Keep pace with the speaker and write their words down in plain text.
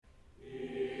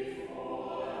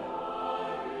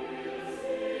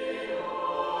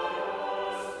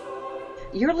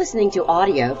You're listening to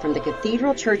audio from the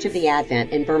Cathedral Church of the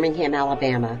Advent in Birmingham,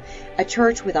 Alabama, a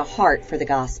church with a heart for the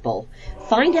gospel.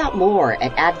 Find out more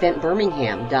at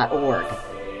adventbirmingham.org.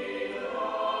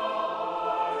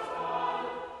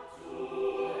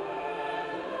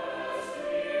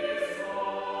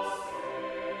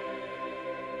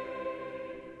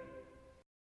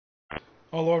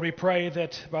 Oh Lord, we pray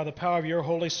that by the power of your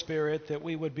Holy Spirit that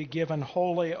we would be given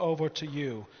wholly over to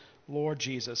you, Lord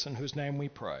Jesus, in whose name we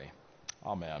pray.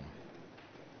 Amen.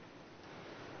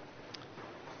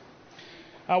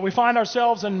 We find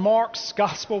ourselves in Mark's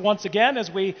Gospel once again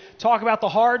as we talk about the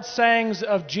hard sayings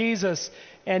of Jesus.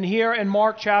 And here in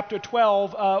Mark chapter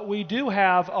 12, we do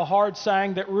have a hard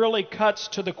saying that really cuts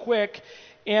to the quick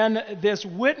in this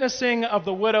witnessing of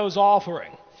the widow's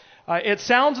offering. It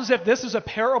sounds as if this is a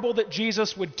parable that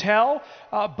Jesus would tell,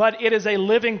 but it is a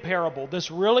living parable.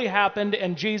 This really happened,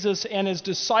 and Jesus and his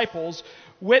disciples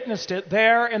witnessed it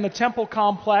there in the temple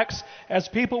complex. As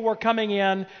people were coming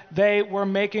in, they were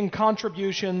making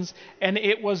contributions, and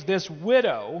it was this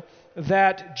widow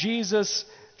that Jesus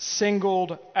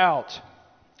singled out.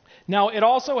 Now, it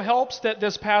also helps that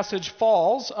this passage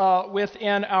falls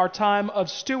within our time of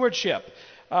stewardship.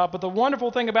 But the wonderful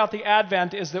thing about the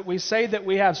Advent is that we say that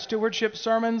we have stewardship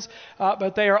sermons,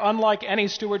 but they are unlike any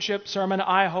stewardship sermon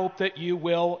I hope that you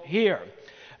will hear.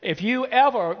 If you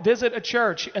ever visit a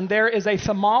church and there is a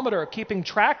thermometer keeping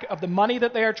track of the money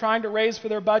that they are trying to raise for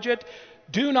their budget,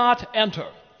 do not enter.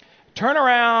 Turn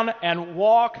around and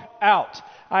walk out.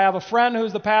 I have a friend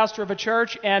who's the pastor of a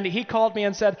church, and he called me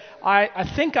and said, I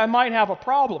think I might have a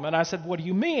problem. And I said, what do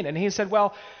you mean? And he said,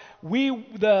 well,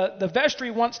 the vestry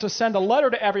wants to send a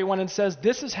letter to everyone and says,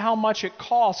 this is how much it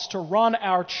costs to run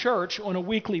our church on a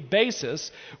weekly basis.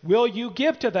 Will you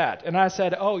give to that? And I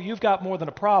said, oh, you've got more than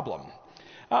a problem.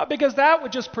 Because that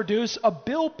would just produce a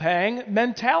bill-paying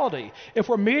mentality. If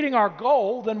we're meeting our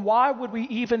goal, then why would we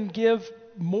even give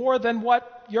more than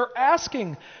what you're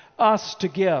asking us to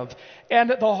give? And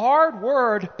the hard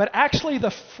word, but actually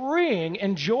the freeing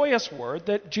and joyous word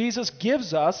that Jesus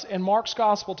gives us in Mark's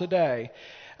Gospel today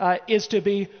is to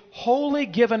be wholly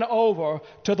given over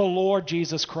to the Lord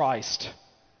Jesus Christ,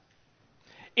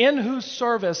 in whose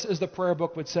service, as the prayer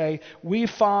book would say, we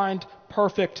find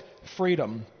perfect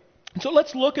freedom. So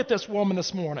let's look at this woman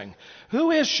this morning.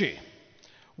 Who is she?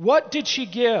 What did she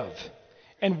give?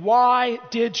 And why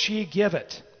did she give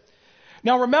it?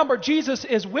 Now remember, Jesus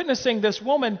is witnessing this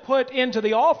woman put into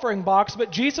the offering box,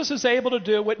 but Jesus is able to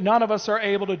do what none of us are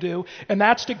able to do, and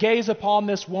that's to gaze upon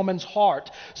this woman's heart.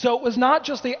 So it was not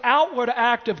just the outward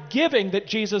act of giving that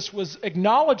Jesus was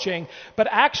acknowledging, but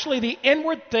actually the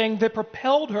inward thing that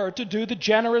propelled her to do the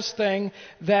generous thing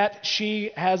that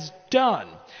she has done.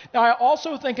 Now, I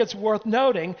also think it's worth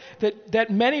noting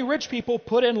that many rich people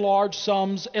put in large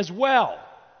sums as well.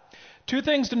 Two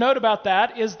things to note about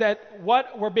that is that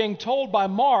what we're being told by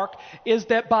Mark is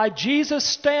that by Jesus'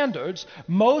 standards,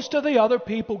 most of the other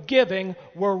people giving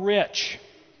were rich.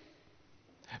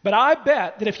 But I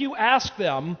bet that if you ask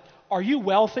them, are you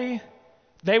wealthy?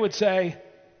 They would say,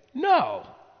 no,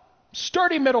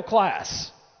 sturdy middle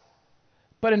class.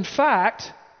 But in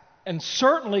fact, and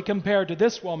certainly compared to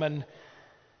this woman,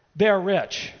 they're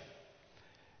rich.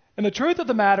 And the truth of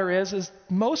the matter is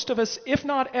most of us, if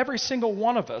not every single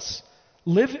one of us,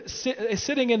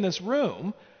 sitting in this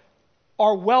room,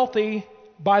 are wealthy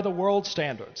by the world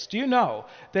standards. Do you know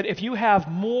that if you have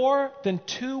more than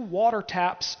 2 water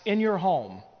taps in your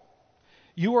home,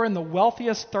 you are in the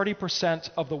wealthiest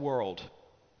 30% of the world?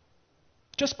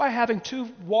 Just by having 2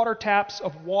 water taps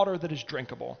of water that is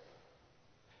drinkable.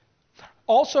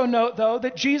 Also note, though,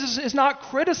 that Jesus is not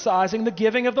criticizing the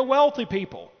giving of the wealthy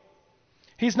people.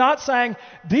 He's not saying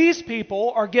these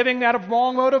people are giving out of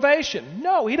wrong motivation.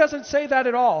 No, he doesn't say that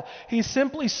at all. He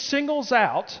simply singles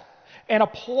out and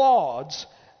applauds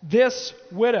this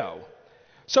widow.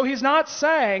 So he's not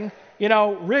saying,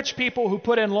 rich people who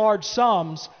put in large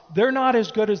sums, they're not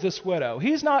as good as this widow.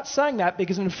 He's not saying that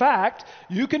because, in fact,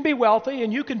 you can be wealthy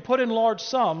and you can put in large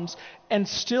sums and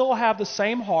still have the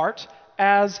same heart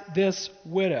as this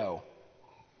widow.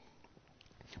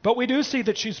 But we do see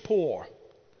that she's poor,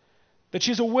 that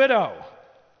she's a widow.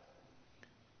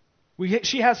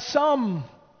 She has some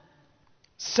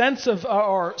sense of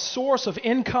or source of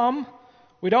income.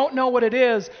 We don't know what it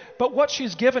is, but what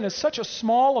she's given is such a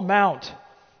small amount.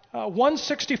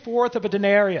 1/64 of a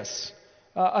denarius,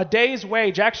 a day's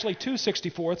wage, actually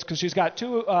 2/64 because she's got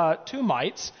two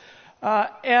mites.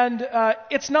 And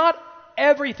it's not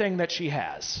everything that she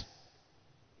has.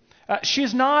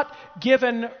 She's not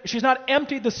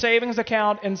emptied the savings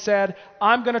account and said,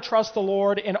 I'm going to trust the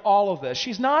Lord in all of this.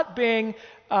 She's not being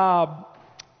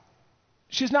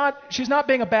She's not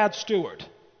being a bad steward,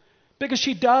 because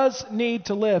she does need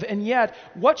to live. And yet,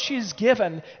 what she's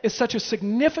given is such a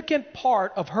significant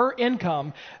part of her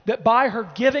income that by her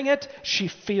giving it, she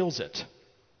feels it.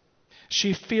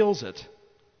 She feels it.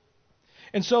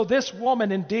 And so this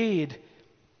woman indeed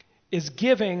is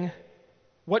giving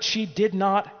what she did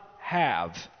not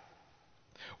have.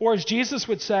 Or as Jesus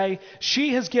would say,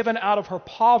 she has given out of her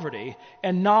poverty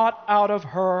and not out of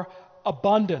her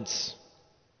abundance.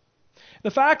 The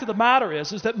fact of the matter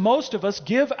is that most of us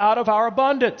give out of our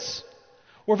abundance.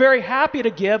 We're very happy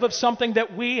to give of something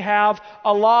that we have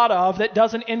a lot of that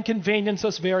doesn't inconvenience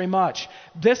us very much.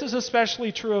 This is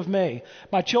especially true of me.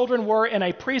 My children were in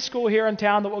a preschool here in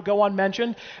town that will go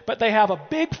unmentioned, but they have a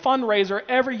big fundraiser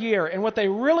every year, and what they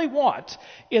really want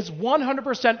is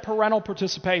 100% parental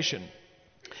participation.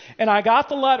 And I got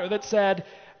the letter that said,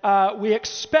 we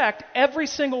expect every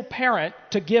single parent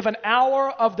to give an hour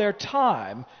of their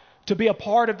time to be a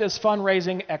part of this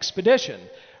fundraising expedition.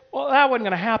 Well, that wasn't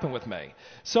going to happen with me.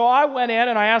 So I went in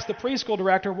and I asked the preschool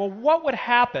director, well, what would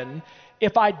happen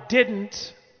if I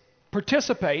didn't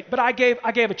participate, but I gave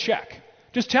a check?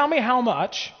 Just tell me how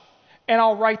much, and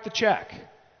I'll write the check.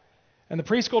 And the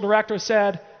preschool director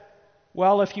said,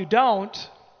 well, if you don't,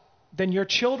 then your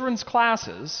children's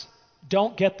classes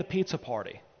don't get the pizza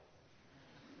party.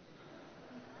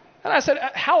 And I said,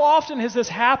 how often has this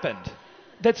happened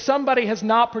that somebody has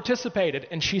not participated?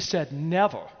 And she said,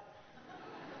 never.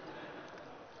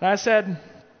 And I said,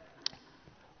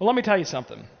 well, let me tell you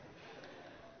something.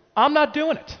 I'm not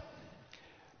doing it.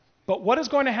 But what is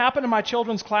going to happen in my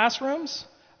children's classrooms?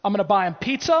 I'm going to buy them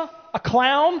pizza, a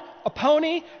clown, a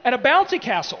pony, and a bouncy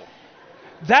castle.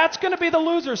 That's going to be the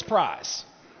loser's prize.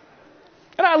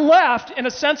 And I left in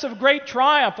a sense of great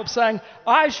triumph of saying,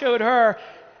 I showed her.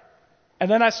 And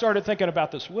then I started thinking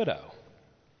about this widow.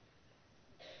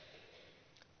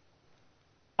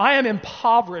 I am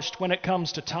impoverished when it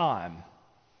comes to time.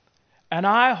 And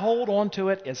I hold on to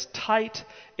it as tight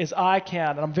as I can.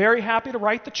 And I'm very happy to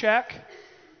write the check,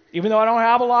 even though I don't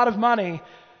have a lot of money.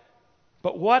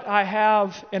 But what I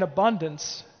have in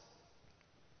abundance,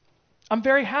 I'm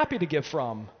very happy to give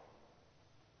from.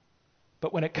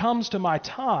 But when it comes to my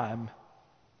time,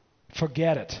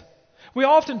 forget it. We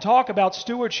often talk about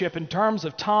stewardship in terms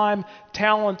of time,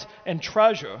 talent, and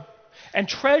treasure. And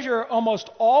treasure almost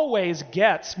always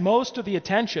gets most of the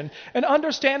attention, and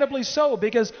understandably so,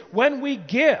 because when we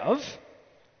give,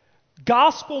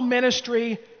 gospel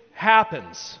ministry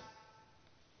happens.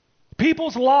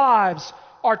 People's lives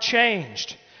are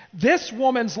changed. This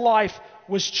woman's life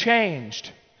was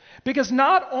changed because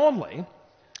not only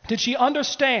did she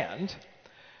understand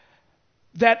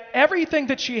that everything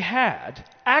that she had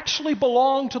actually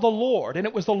belonged to the Lord, and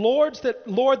it was the Lord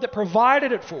that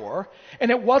provided it for her, and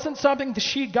it wasn't something that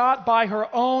she got by her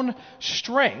own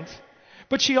strength,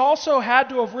 but she also had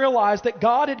to have realized that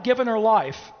God had given her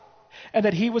life and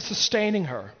that He was sustaining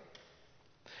her.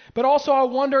 But also I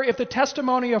wonder if the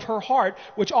testimony of her heart,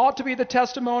 which ought to be the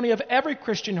testimony of every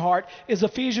Christian heart, is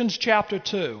Ephesians chapter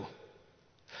 2.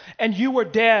 And you were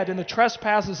dead in the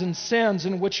trespasses and sins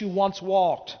in which you once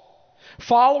walked,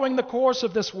 following the course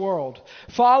of this world,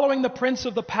 following the prince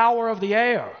of the power of the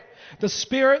air, the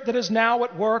spirit that is now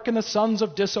at work in the sons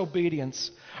of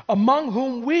disobedience, among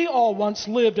whom we all once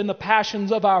lived in the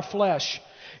passions of our flesh,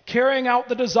 carrying out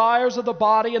the desires of the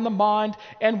body and the mind,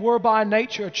 and were by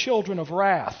nature children of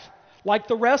wrath, like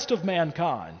the rest of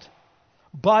mankind.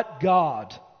 But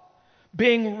God,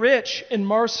 being rich in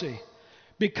mercy,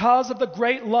 because of the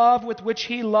great love with which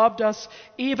He loved us,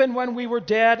 even when we were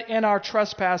dead in our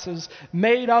trespasses,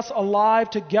 made us alive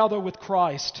together with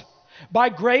Christ. By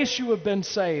grace you have been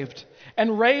saved,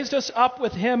 and raised us up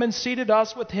with Him and seated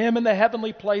us with Him in the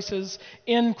heavenly places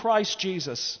in Christ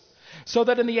Jesus, so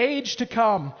that in the age to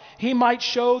come He might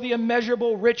show the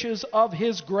immeasurable riches of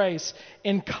His grace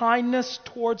in kindness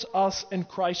towards us in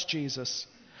Christ Jesus.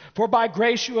 For by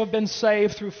grace you have been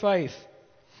saved through faith.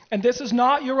 And this is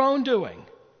not your own doing.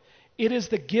 It is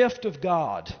the gift of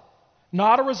God,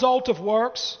 not a result of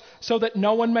works, so that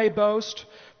no one may boast.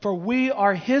 For we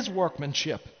are His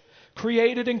workmanship,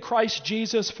 created in Christ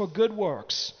Jesus for good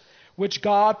works, which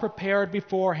God prepared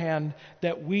beforehand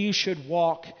that we should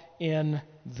walk in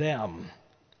them.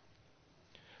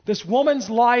 This woman's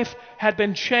life had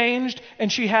been changed,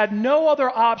 and she had no other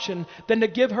option than to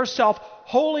give herself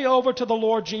wholly over to the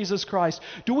Lord Jesus Christ.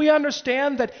 Do we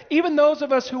understand that even those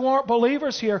of us who aren't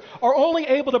believers here are only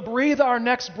able to breathe our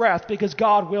next breath because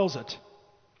God wills it?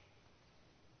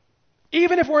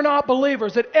 Even if we're not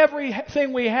believers, that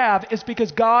everything we have is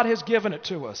because God has given it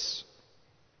to us.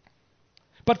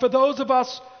 But for those of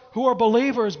us who are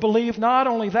believers believe not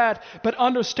only that, but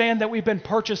understand that we've been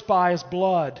purchased by His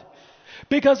blood.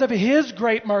 Because of His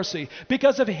great mercy,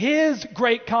 because of His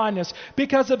great kindness,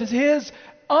 because of His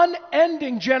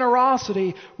unending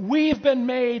generosity, we've been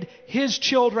made His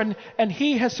children, and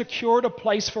He has secured a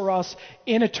place for us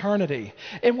in eternity.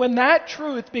 And when that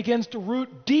truth begins to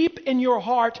root deep in your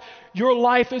heart, your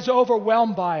life is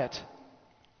overwhelmed by it.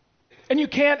 And you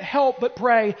can't help but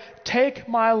pray, take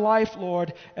my life,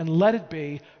 Lord, and let it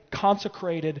be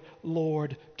consecrated,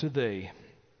 Lord, to Thee.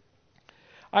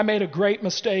 I made a great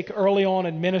mistake early on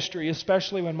in ministry,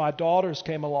 especially when my daughters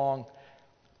came along,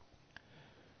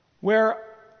 where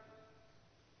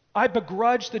I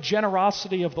begrudged the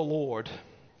generosity of the Lord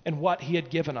and what He had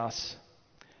given us.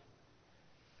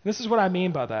 This is what I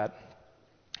mean by that.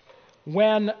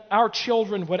 When our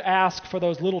children would ask for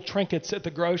those little trinkets at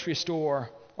the grocery store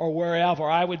or wherever,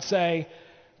 I would say,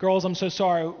 girls, I'm so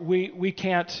sorry, we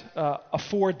can't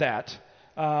afford that.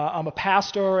 I'm a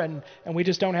pastor, and we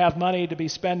just don't have money to be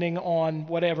spending on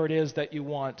whatever it is that you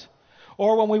want.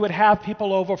 Or when we would have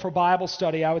people over for Bible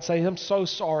study, I would say, I'm so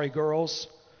sorry, girls.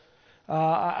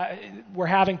 We're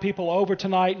having people over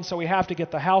tonight, and so we have to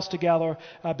get the house together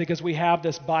because we have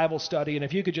this Bible study. And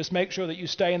if you could just make sure that you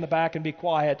stay in the back and be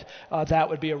quiet, that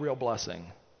would be a real blessing.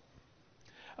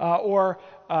 Or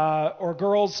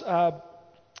girls,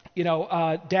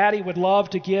 Daddy would love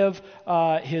to give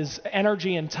his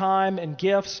energy and time and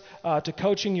gifts to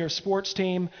coaching your sports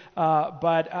team,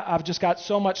 but I've just got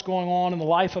so much going on in the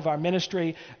life of our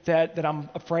ministry that I'm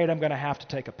afraid I'm going to have to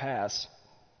take a pass.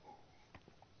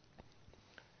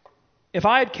 If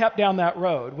I had kept down that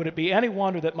road, would it be any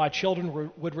wonder that my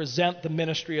children would resent the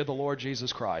ministry of the Lord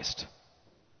Jesus Christ?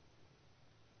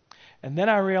 And then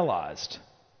I realized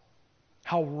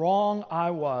how wrong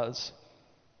I was.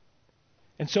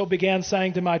 And so began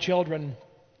saying to my children,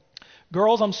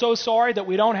 girls, I'm so sorry that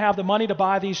we don't have the money to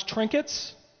buy these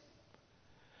trinkets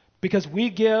because we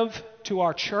give to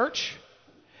our church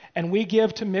and we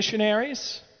give to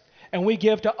missionaries and we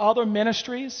give to other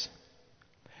ministries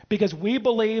because we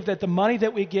believe that the money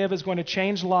that we give is going to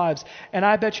change lives. And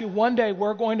I bet you one day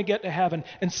we're going to get to heaven,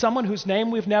 and someone whose name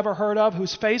we've never heard of,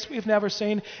 whose face we've never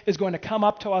seen, is going to come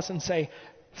up to us and say,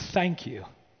 thank you.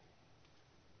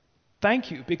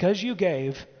 Thank you, because you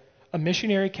gave. A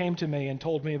missionary came to me and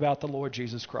told me about the Lord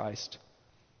Jesus Christ.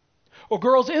 Well,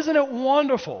 girls, isn't it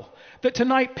wonderful that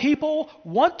tonight people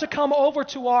want to come over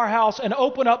to our house and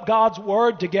open up God's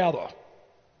Word together?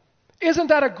 Isn't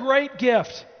that a great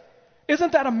gift?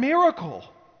 Isn't that a miracle?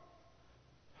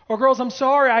 Or girls, I'm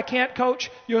sorry I can't coach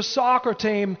your soccer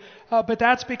team, but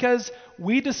that's because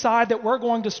we decide that we're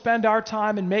going to spend our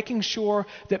time in making sure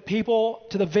that people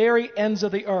to the very ends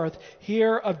of the earth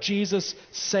hear of Jesus'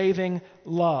 saving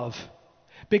love.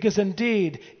 Because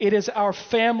indeed, it is our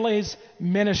family's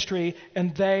ministry,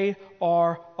 and they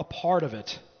are a part of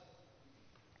it.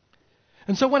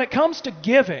 And so when it comes to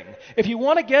giving, if you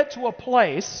want to get to a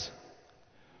place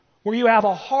where you have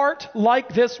a heart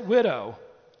like this widow,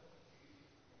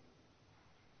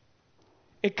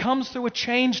 it comes through a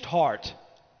changed heart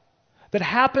that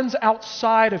happens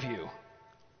outside of you.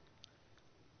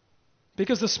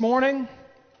 Because this morning,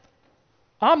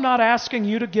 I'm not asking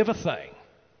you to give a thing.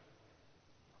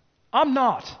 I'm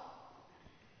not.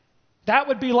 That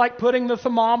would be like putting the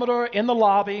thermometer in the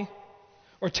lobby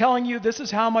or telling you this is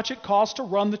how much it costs to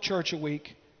run the church a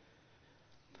week.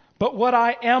 But what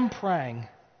I am praying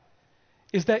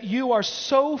is that you are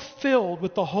so filled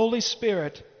with the Holy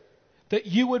Spirit that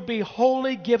you would be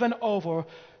wholly given over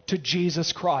to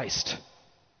Jesus Christ.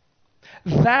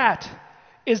 That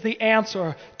is the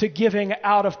answer to giving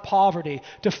out of poverty.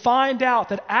 To find out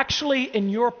that actually in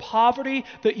your poverty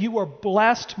that you are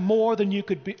blessed more than you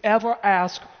could ever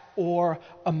ask or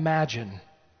imagine.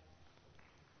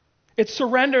 It's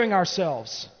surrendering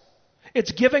ourselves.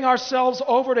 It's giving ourselves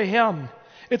over to Him.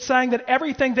 It's saying that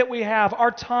everything that we have, our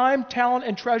time, talent,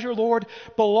 and treasure, Lord,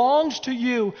 belongs to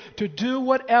you to do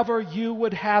whatever you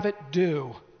would have it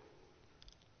do.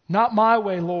 Not my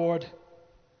way, Lord,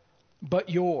 but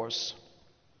yours.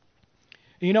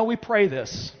 You know, we pray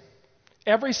this.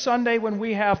 Every Sunday when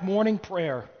we have morning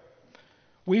prayer,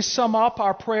 we sum up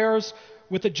our prayers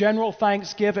with the general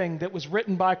thanksgiving that was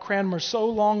written by Cranmer so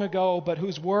long ago, but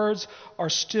whose words are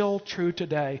still true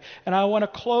today. And I want to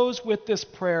close with this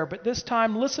prayer, but this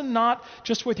time listen not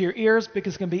just with your ears,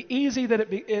 because it can be easy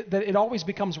that it always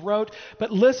becomes rote,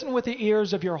 but listen with the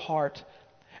ears of your heart.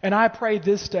 And I pray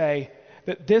this day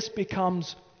that this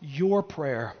becomes your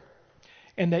prayer,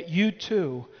 and that you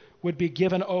too would be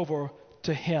given over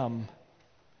to Him,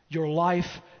 your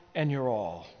life and your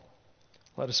all.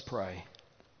 Let us pray.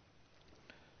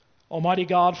 Almighty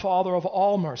God, Father of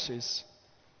all mercies,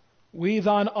 we,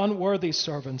 thine unworthy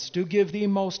servants, do give thee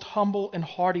most humble and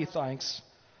hearty thanks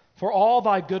for all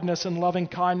thy goodness and loving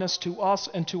kindness to us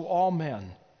and to all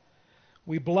men.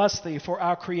 We bless thee for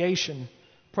our creation,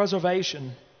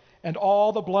 preservation, and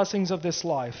all the blessings of this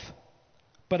life,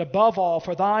 but above all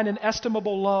for thine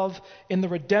inestimable love in the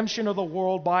redemption of the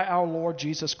world by our Lord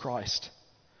Jesus Christ,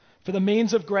 for the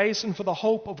means of grace and for the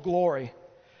hope of glory.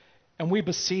 And we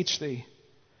beseech thee,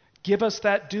 give us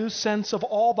that due sense of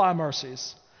all thy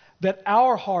mercies, that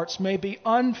our hearts may be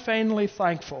unfeignedly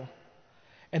thankful,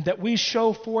 and that we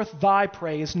show forth thy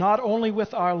praise not only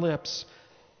with our lips,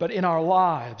 but in our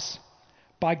lives,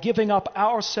 by giving up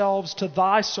ourselves to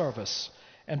thy service,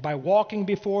 and by walking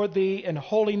before thee in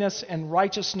holiness and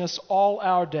righteousness all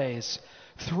our days,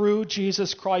 through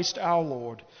Jesus Christ our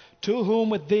Lord, to whom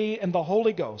with thee and the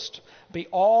Holy Ghost be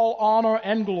all honor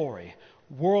and glory,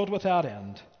 world without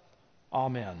end.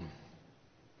 Amen.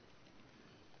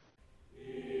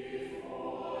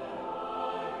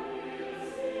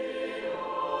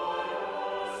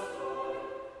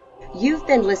 You've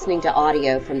been listening to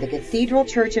audio from the Cathedral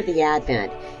Church of the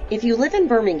Advent. If you live in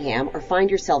Birmingham or find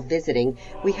yourself visiting,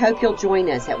 we hope you'll join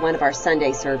us at one of our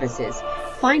Sunday services.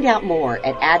 Find out more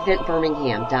at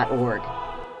adventbirmingham.org.